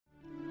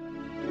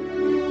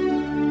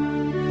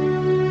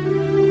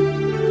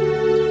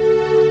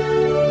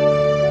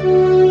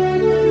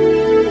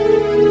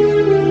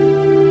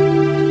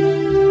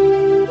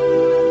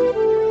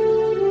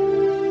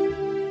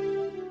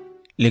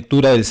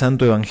Lectura del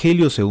Santo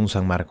Evangelio según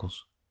San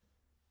Marcos.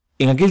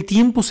 En aquel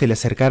tiempo se le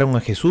acercaron a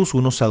Jesús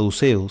unos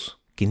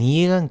saduceos que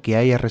niegan que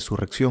haya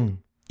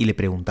resurrección y le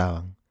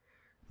preguntaban: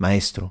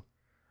 Maestro,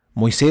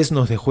 Moisés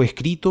nos dejó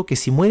escrito que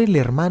si muere el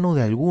hermano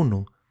de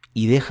alguno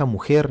y deja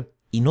mujer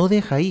y no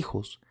deja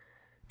hijos,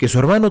 que su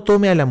hermano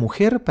tome a la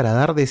mujer para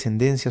dar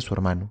descendencia a su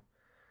hermano.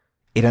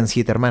 Eran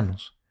 7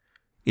 hermanos.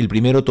 El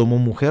primero tomó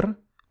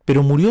mujer,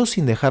 pero murió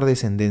sin dejar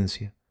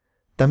descendencia.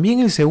 También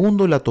el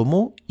segundo la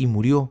tomó y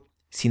murió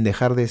sin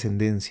dejar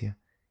descendencia,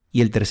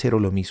 y el tercero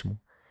lo mismo.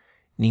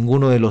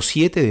 Ninguno de los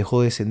 7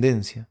 dejó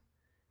descendencia.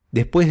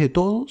 Después de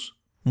todos,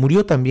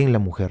 murió también la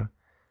mujer.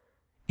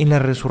 En la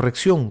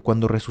resurrección,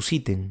 cuando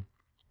resuciten,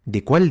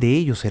 ¿de cuál de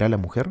ellos será la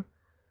mujer?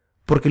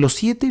 Porque los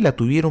 7 la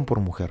tuvieron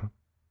por mujer.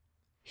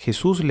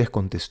 Jesús les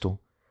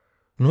contestó: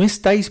 ¿No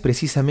estáis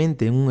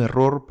precisamente en un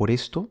error por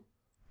esto,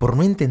 por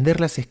no entender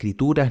las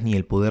Escrituras ni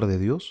el poder de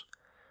Dios?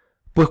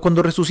 Pues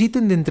cuando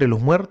resuciten de entre los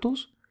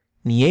muertos,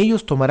 ni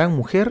ellos tomarán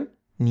mujer,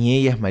 ni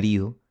ellas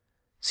marido,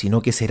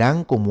 sino que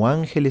serán como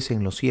ángeles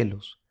en los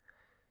cielos.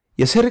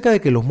 Y acerca de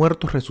que los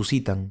muertos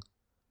resucitan,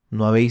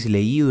 ¿no habéis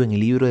leído en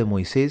el libro de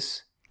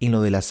Moisés, en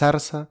lo de la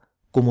zarza,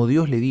 como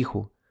Dios le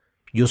dijo: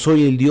 Yo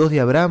soy el Dios de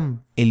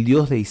Abraham, el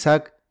Dios de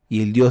Isaac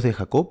y el Dios de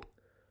Jacob?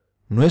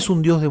 No es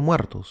un Dios de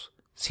muertos,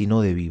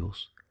 sino de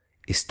vivos.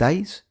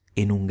 Estáis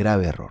en un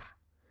grave error.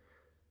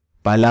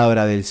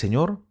 Palabra del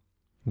Señor.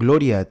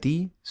 Gloria a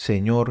ti,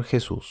 Señor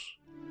Jesús.